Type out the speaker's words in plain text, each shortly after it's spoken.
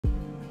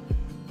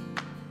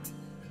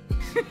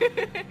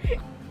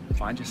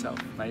Find yourself,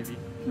 maybe.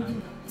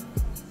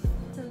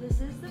 So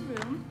this is the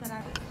room that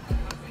I...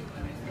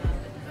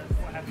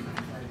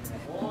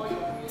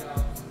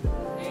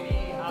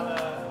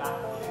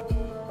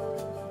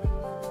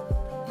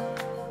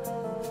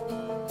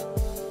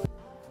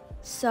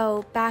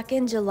 So back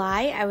in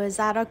July, I was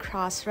at a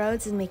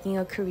crossroads in making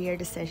a career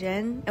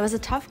decision. It was a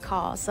tough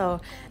call, so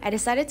I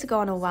decided to go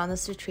on a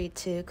wellness retreat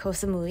to Koh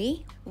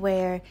Samui,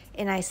 where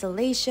in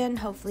isolation,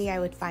 hopefully I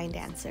would find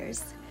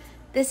answers.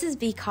 This is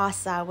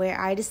Vikasa, where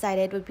I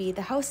decided would be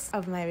the host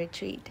of my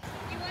retreat.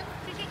 You want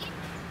to check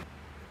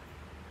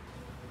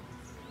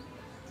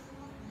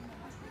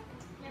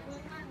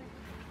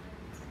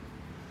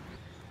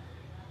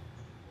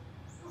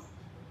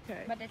in?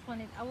 Okay. But that one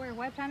is our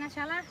White Planet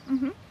Shala.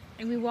 Mm-hmm.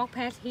 And we walk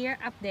past here,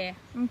 up there.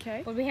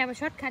 Okay. But we have a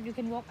shortcut. You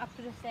can walk up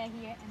to the stair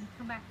here and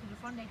come back to the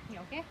front deck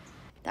here, okay?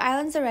 The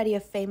island's already a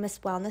famous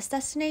wellness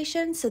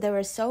destination, so there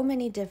were so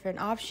many different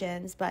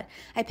options, but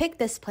I picked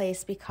this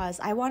place because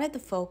I wanted the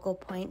focal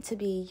point to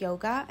be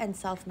yoga and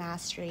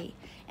self-mastery,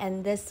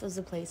 and this was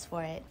the place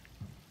for it.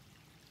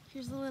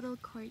 Here's a little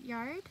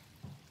courtyard.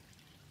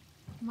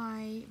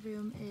 My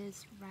room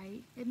is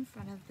right in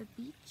front of the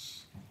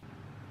beach.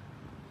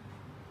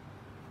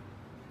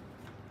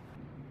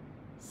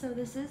 So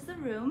this is the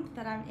room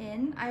that I'm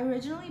in. I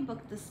originally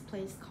booked this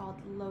place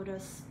called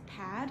Lotus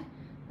Pad,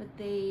 but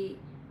they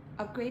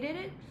upgraded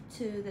it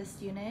to this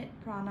unit,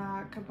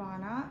 Prana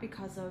Cabana,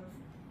 because of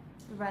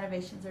the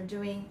renovations they're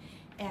doing.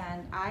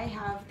 And I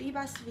have the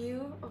best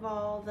view of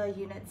all the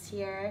units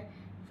here,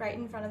 right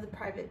in front of the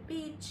private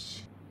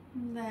beach.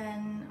 And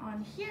then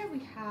on here we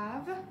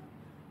have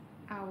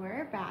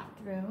our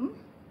bathroom.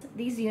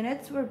 These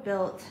units were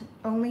built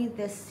only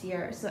this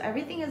year, so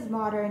everything is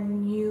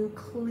modern, new,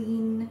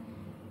 clean,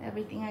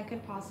 everything I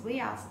could possibly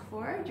ask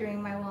for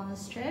during my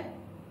wellness trip.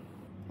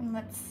 And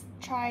let's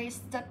try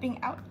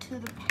stepping out to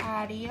the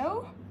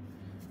patio.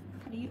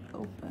 How do you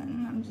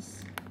open? I'm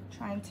just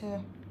trying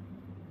to,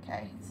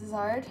 okay, this is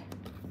hard.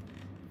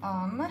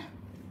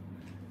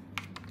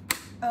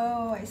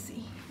 Oh, I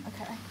see,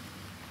 okay.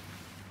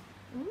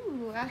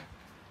 Ooh.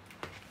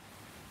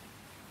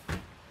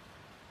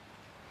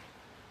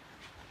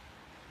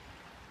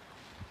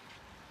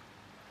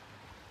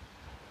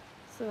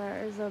 So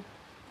there is a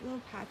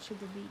little patch of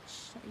the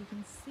beach that you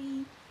can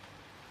see.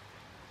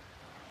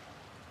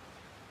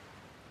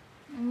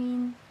 I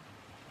mean,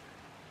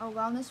 a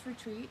wellness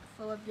retreat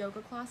full of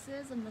yoga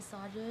classes and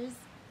massages.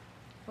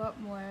 What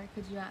more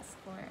could you ask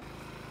for?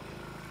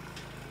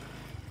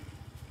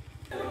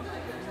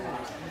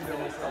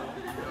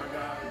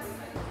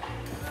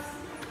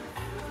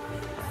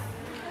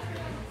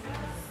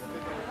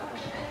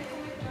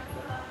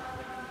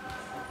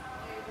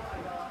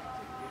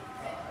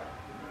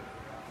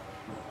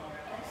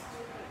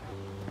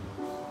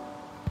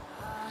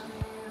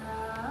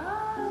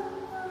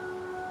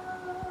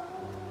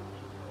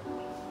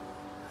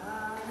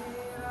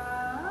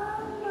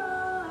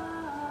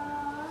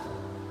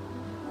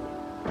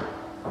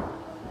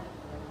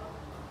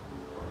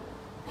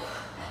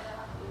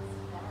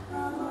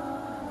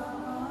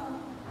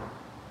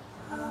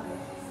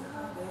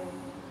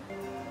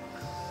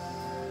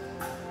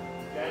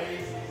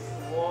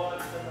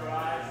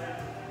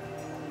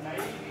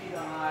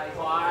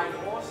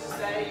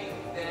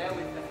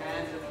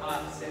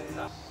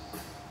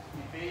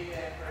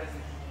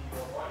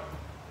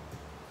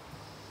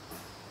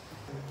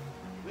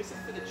 Listen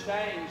for the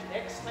change.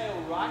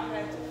 Exhale, right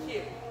hand to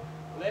hip,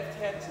 left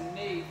hand to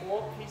knee,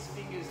 or kiss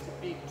fingers to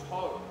big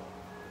toe.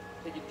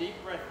 Take a deep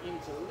breath in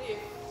to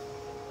lift,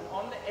 and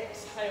on the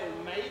exhale,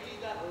 maybe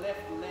that left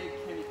leg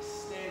can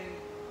extend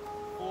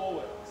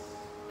forwards.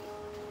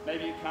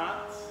 Maybe you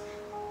can't.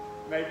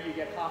 Maybe you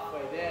get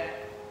halfway there.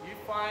 You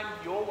find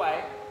your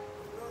way.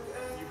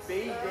 You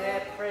be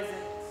there, present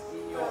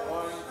in your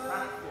own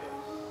practice.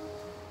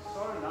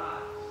 So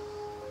nice.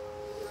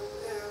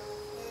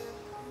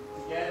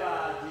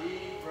 Together,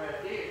 deep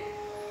breath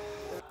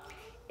in.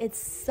 It's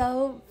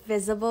so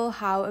visible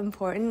how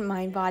important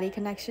mind-body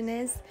connection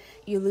is.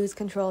 You lose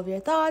control of your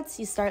thoughts,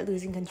 you start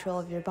losing control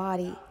of your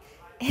body.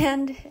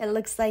 And it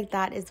looks like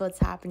that is what's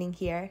happening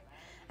here.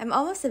 I'm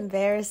almost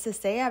embarrassed to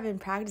say I've been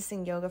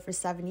practicing yoga for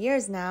 7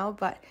 years now,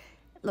 but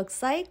it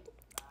looks like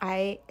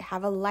I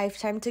have a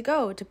lifetime to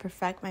go to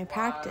perfect my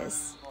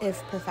practice,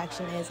 if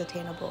perfection is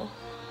attainable.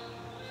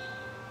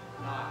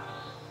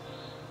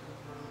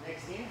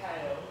 Next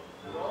inhale,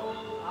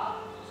 roll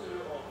up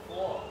 2 or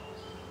 4.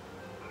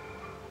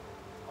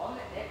 On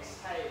the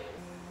exhale,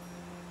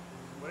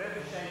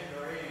 whatever shape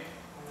you're in,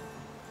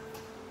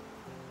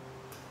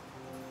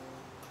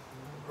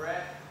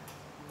 breath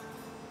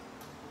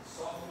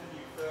soften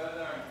you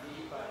further and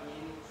deeper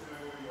into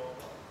your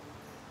body.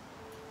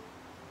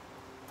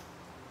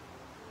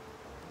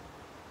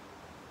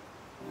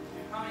 If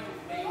you're coming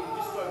with me, we'll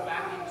just go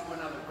back into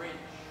another bridge.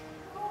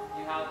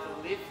 You have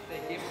to lift the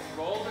hips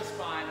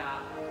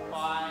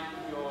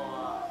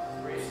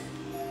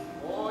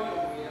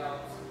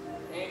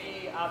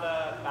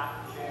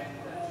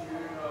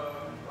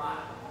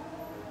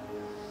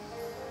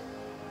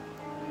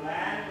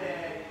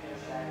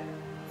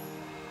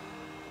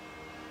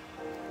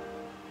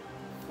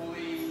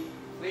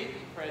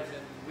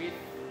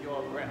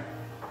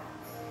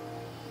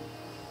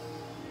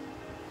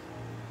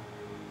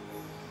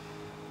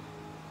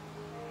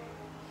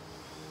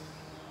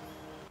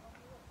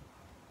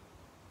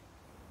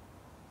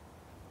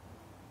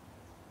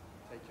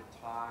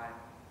high.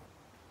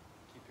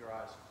 Keep your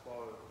eyes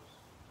closed,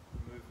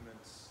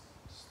 movements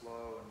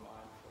slow and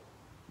mindful.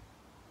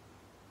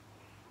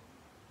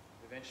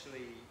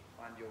 Eventually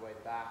find your way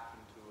back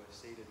into a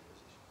seated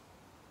position.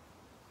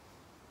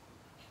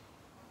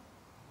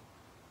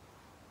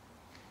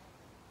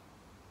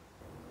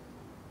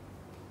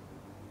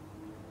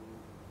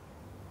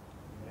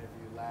 Whenever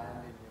you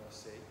land in your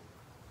seat,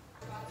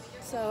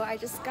 So I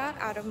just got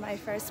out of my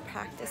first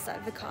practice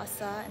at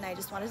Vikasa, and I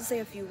just wanted to say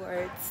a few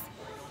words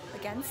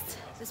against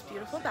this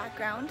beautiful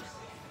background.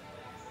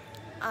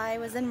 I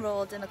was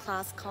enrolled in a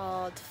class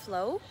called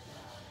Flow,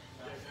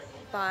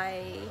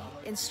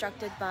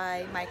 instructed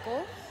by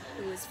Michael,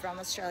 who's from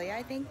Australia,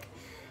 I think,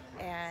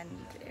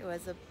 and it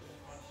was a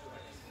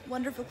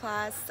wonderful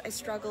class. I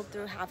struggled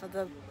through half of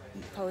the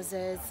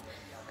poses.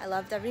 I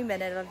loved every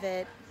minute of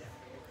it.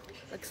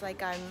 Looks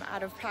like I'm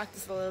out of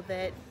practice a little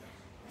bit,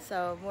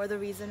 so more the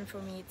reason for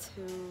me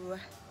to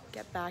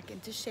get back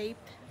into shape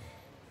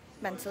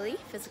mentally,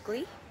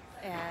 physically,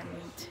 and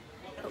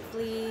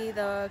hopefully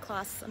the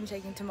class I'm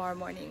taking tomorrow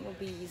morning will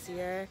be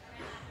easier.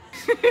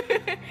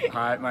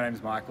 Hi, my name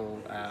is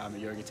Michael. I'm a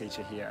yoga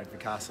teacher here at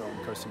Vikasa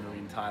in Koh Samui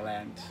in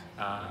Thailand.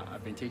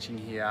 I've been teaching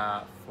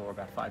here for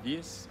about 5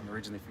 years. I'm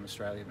originally from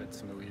Australia, but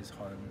Samui is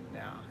home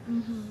now.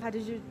 How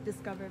did you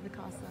discover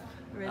Vikasa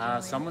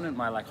originally? Someone at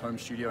my home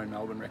studio in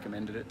Melbourne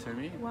recommended it to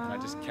me. Wow. And I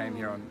just came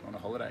here on a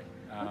holiday.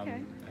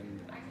 Okay. And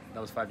that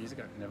was 5 years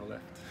ago. Never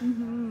left.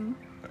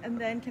 And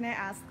then can I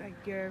ask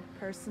your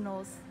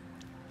personal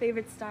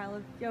favorite style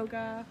of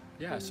yoga?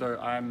 Yeah, so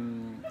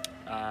I'm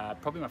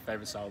probably my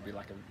favorite style would be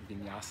like a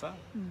vinyasa,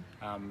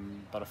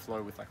 but a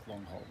flow with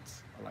long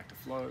holds. I like to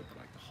flow, but I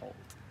like to hold.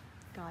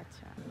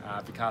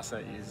 Gotcha.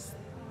 Vikasa is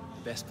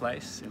the best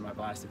place, in my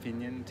biased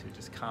opinion, to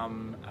just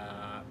come,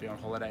 be on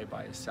holiday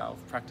by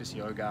yourself, practice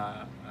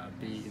yoga,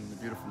 be in the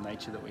beautiful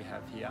nature that we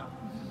have here.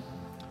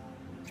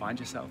 Find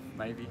yourself,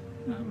 maybe.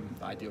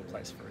 The ideal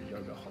place for a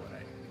yoga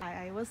holiday.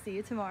 I will see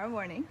you tomorrow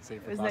morning. See you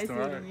for It was class nice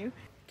tomorrow. meeting you.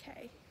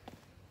 Okay.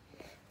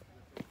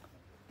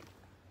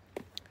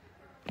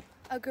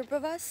 A group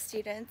of us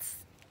students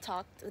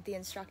talked with the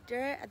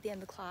instructor at the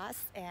end of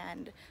class,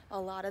 and a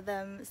lot of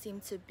them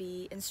seemed to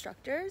be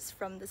instructors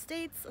from the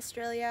States,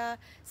 Australia,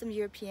 some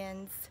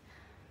Europeans,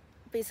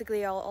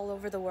 basically all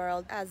over the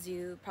world, as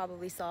you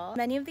probably saw.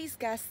 Many of these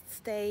guests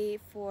stay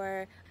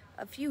for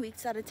a few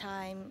weeks at a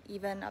time,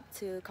 even up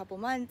to a couple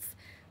months,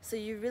 so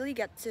you really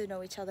get to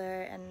know each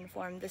other and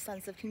form this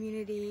sense of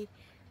community.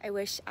 I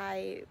wish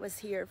I was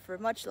here for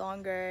much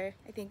longer.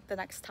 I think the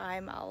next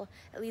time I'll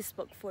at least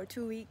book for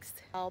 2 weeks.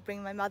 I'll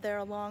bring my mother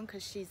along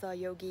because she's a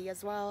yogi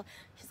as well.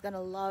 She's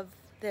gonna love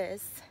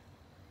this.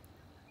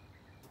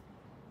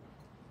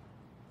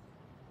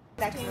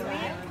 Next week?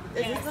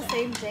 Is this the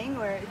same thing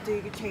or do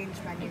you change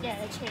menus?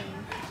 Yeah, a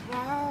change.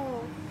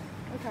 Wow.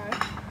 Okay.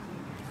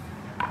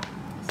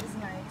 This is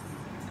nice.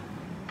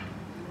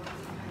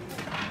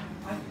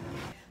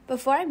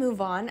 Before I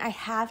move on, I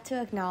have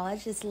to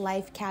acknowledge this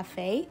Life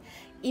Café.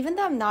 Even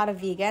though I'm not a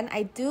vegan,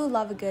 I do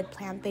love a good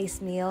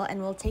plant-based meal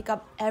and will take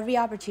up every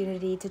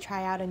opportunity to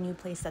try out a new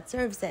place that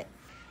serves it.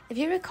 If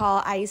you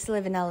recall, I used to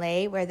live in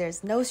LA where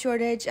there's no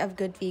shortage of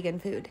good vegan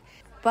food.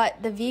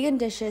 But the vegan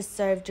dishes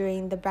served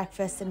during the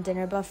breakfast and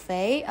dinner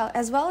buffet,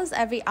 as well as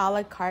every a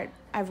la carte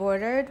I've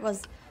ordered,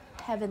 was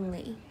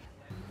heavenly.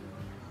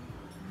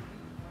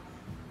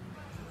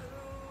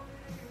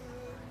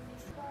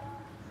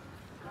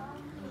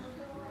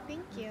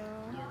 Thank you.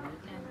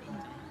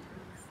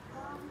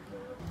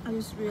 I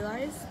just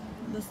realized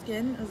the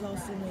skin is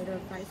also made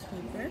of rice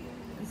paper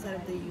instead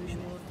of the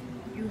usual.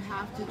 You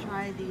have to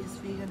try these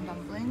vegan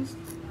dumplings.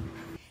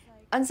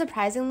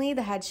 Unsurprisingly,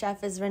 the head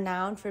chef is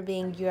renowned for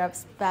being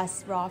Europe's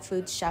best raw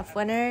foods chef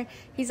winner.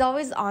 He's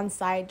always on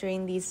site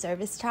during these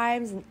service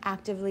times and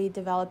actively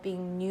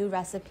developing new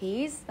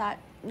recipes that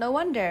no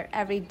wonder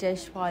every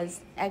dish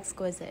was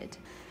exquisite.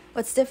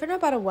 What's different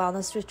about a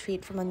wellness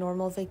retreat from a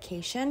normal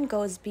vacation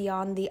goes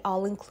beyond the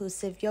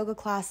all-inclusive yoga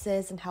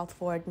classes and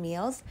health-forward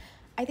meals.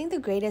 I think the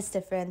greatest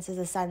difference is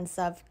a sense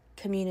of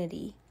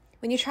community.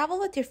 When you travel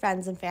with your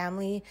friends and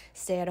family,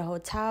 stay at a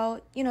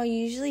hotel, you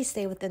usually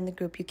stay within the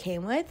group you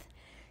came with.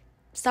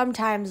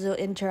 Sometimes you'll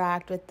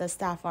interact with the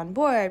staff on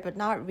board, but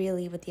not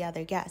really with the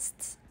other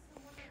guests.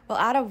 Well,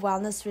 at a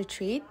wellness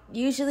retreat,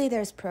 usually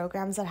there's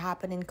programs that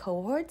happen in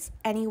cohorts,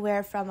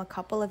 anywhere from a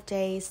couple of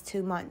days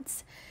to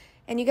months.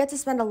 And you get to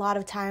spend a lot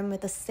of time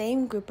with the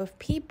same group of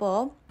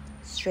people,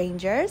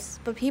 strangers,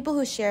 but people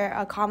who share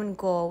a common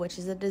goal, which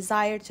is a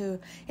desire to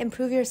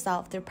improve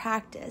yourself through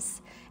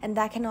practice. And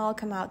that can all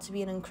come out to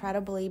be an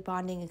incredibly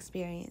bonding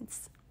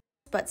experience.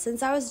 But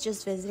since I was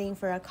just visiting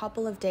for a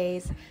couple of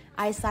days,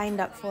 I signed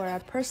up for a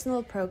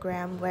personal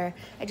program where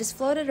I just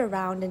floated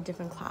around in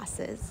different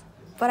classes.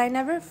 But I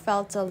never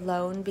felt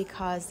alone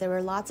because there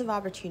were lots of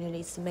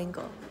opportunities to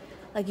mingle.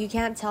 You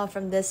can't tell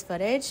from this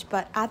footage,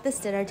 but at this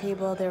dinner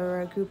table, there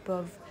were a group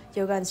of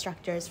yoga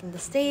instructors from the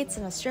States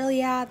and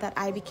Australia that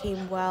I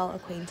became well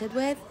acquainted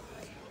with.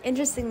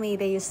 Interestingly,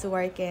 they used to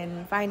work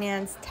in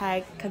finance,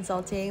 tech,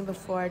 consulting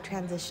before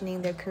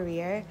transitioning their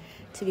career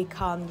to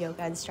become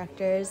yoga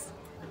instructors.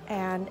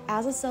 And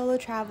as a solo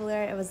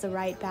traveler, it was the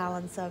right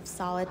balance of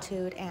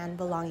solitude and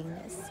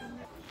belongingness.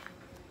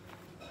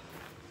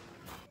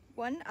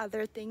 One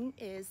other thing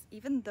is,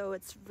 even though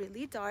it's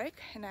really dark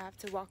and I have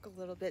to walk a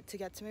little bit to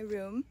get to my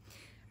room,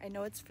 I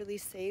know it's really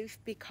safe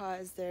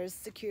because there's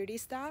security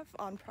staff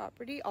on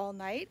property all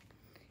night,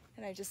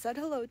 and I just said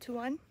hello to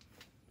one.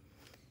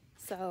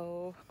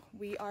 So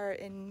we are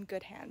in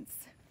good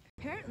hands.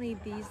 Apparently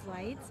these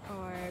lights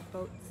are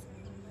boats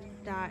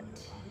that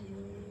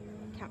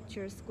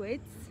capture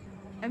squids.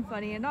 And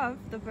funny enough,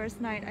 the first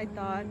night I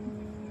thought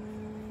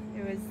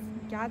it was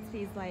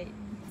Gatsby's lights,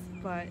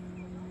 but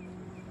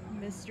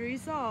mystery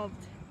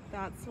solved.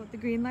 That's what the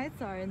green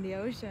lights are in the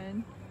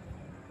ocean.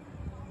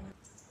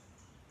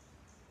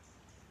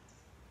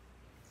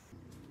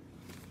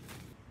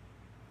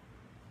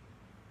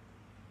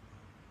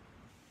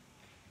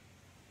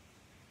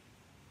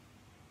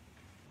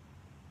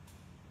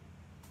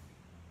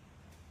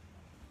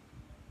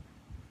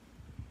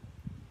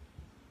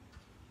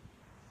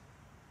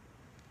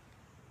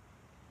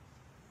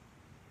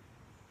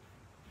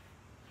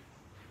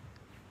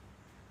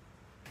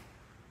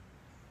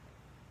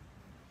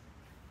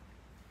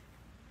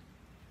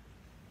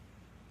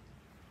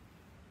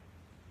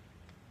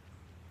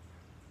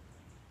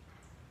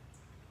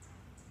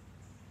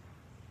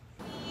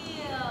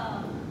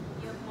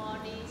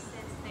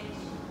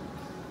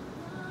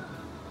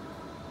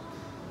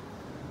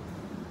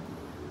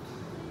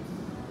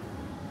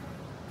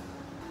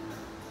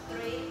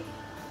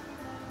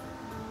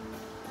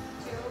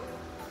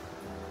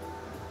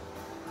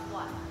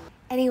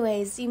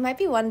 Anyways, you might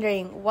be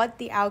wondering what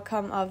the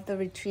outcome of the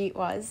retreat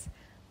was.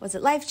 Was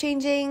it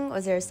life-changing?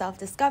 Was there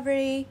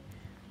self-discovery?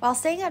 While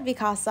staying at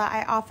Vikasa,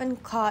 I often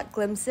caught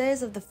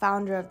glimpses of the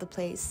founder of the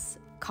place,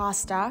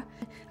 Costa,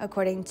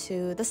 according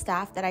to the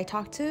staff that I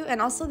talked to,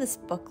 and also this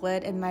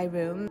booklet in my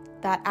room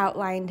that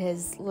outlined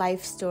his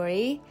life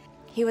story.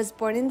 He was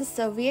born in the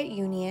Soviet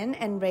Union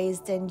and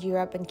raised in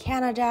Europe and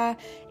Canada,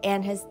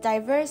 and his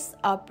diverse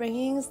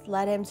upbringings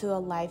led him to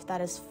a life that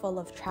is full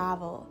of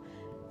travel.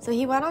 So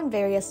he went on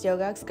various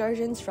yoga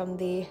excursions from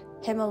the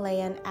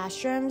Himalayan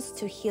ashrams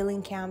to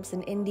healing camps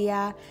in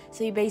India.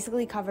 So he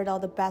basically covered all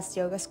the best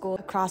yoga schools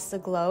across the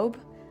globe.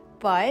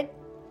 But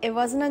it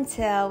wasn't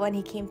until when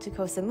he came to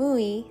Koh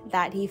Samui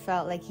that he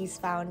felt like he's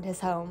found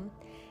his home.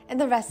 And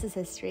the rest is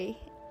history.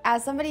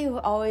 As somebody who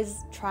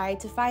always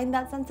tried to find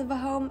that sense of a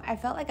home, I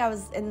felt like I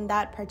was in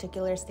that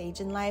particular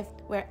stage in life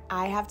where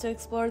I have to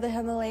explore the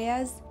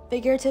Himalayas.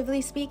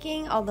 Figuratively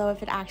speaking, although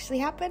if it actually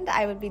happened,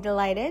 I would be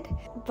delighted.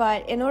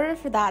 But in order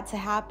for that to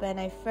happen,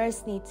 I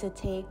first need to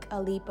take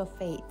a leap of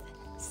faith.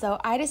 So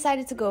I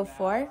decided to go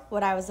for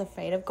what I was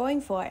afraid of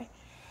going for.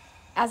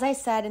 As I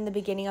said in the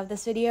beginning of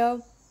this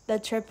video, the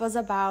trip was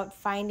about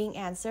finding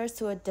answers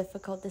to a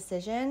difficult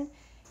decision,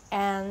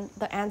 and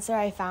the answer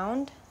I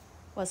found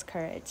was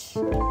courage.